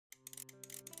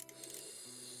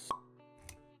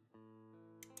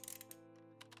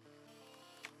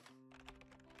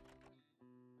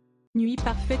Nuit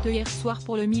parfaite hier soir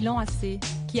pour le Milan AC,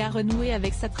 qui a renoué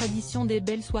avec sa tradition des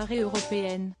belles soirées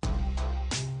européennes.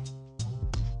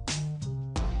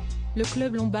 Le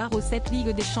club lombard aux 7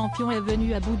 Ligues des Champions est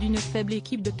venu à bout d'une faible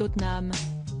équipe de Tottenham.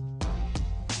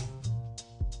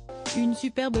 Une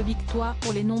superbe victoire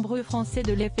pour les nombreux Français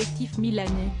de l'effectif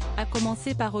milanais, à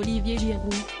commencer par Olivier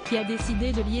Giroud, qui a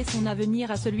décidé de lier son avenir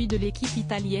à celui de l'équipe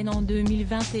italienne en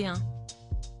 2021.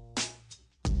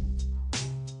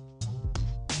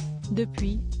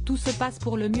 Depuis, tout se passe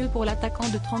pour le mieux pour l'attaquant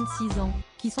de 36 ans,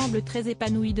 qui semble très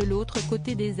épanoui de l'autre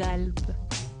côté des Alpes.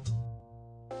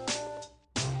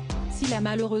 S'il a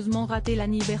malheureusement raté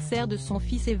l'anniversaire de son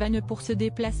fils Evan pour ce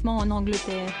déplacement en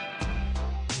Angleterre.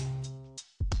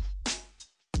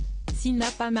 S'il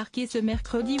n'a pas marqué ce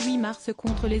mercredi 8 mars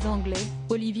contre les Anglais,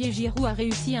 Olivier Giroud a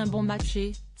réussi un bon match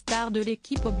et, star de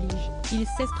l'équipe oblige, il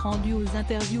s'est rendu aux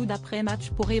interviews d'après-match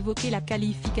pour évoquer la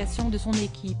qualification de son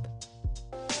équipe.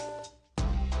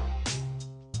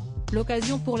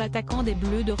 L'occasion pour l'attaquant des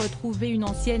Bleus de retrouver une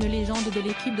ancienne légende de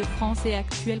l'équipe de France et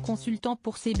actuel consultant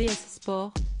pour CBS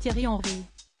Sport, Thierry Henry.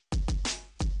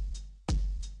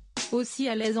 Aussi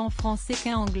à l'aise en français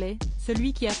qu'en anglais,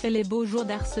 celui qui a fait les beaux jours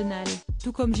d'Arsenal,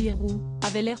 tout comme Giroud,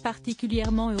 avait l'air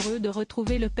particulièrement heureux de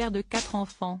retrouver le père de 4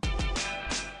 enfants.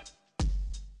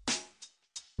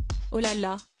 Oh là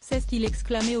là, c'est ce qu'il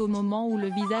exclamait au moment où le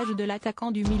visage de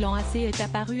l'attaquant du Milan AC est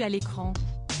apparu à l'écran.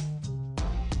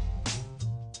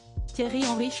 Thierry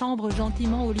Henry chambre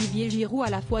gentiment Olivier Giroud, à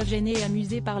la fois gêné et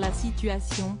amusé par la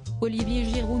situation. Olivier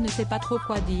Giroud ne sait pas trop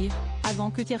quoi dire, avant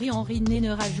que Thierry Henry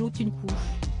ne rajoute une couche.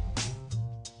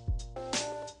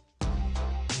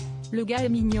 Le gars est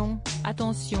mignon,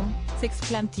 attention,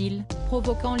 s'exclame-t-il,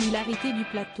 provoquant l'hilarité du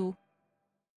plateau.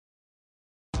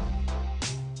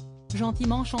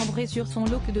 Gentiment chambré sur son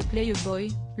look de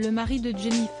playboy, le mari de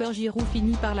Jennifer Giroud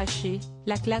finit par lâcher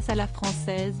la classe à la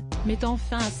française, mettant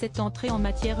fin à cette entrée en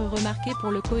matière remarquée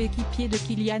pour le coéquipier de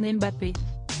Kylian Mbappé.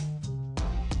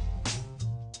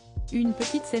 Une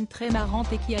petite scène très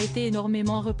marrante et qui a été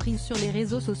énormément reprise sur les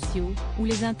réseaux sociaux, où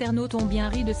les internautes ont bien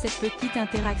ri de cette petite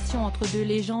interaction entre deux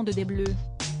légendes des Bleus.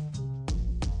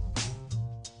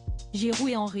 Giroud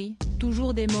et Henry,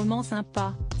 toujours des moments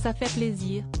sympas, ça fait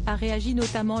plaisir, a réagi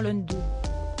notamment l'un d'eux.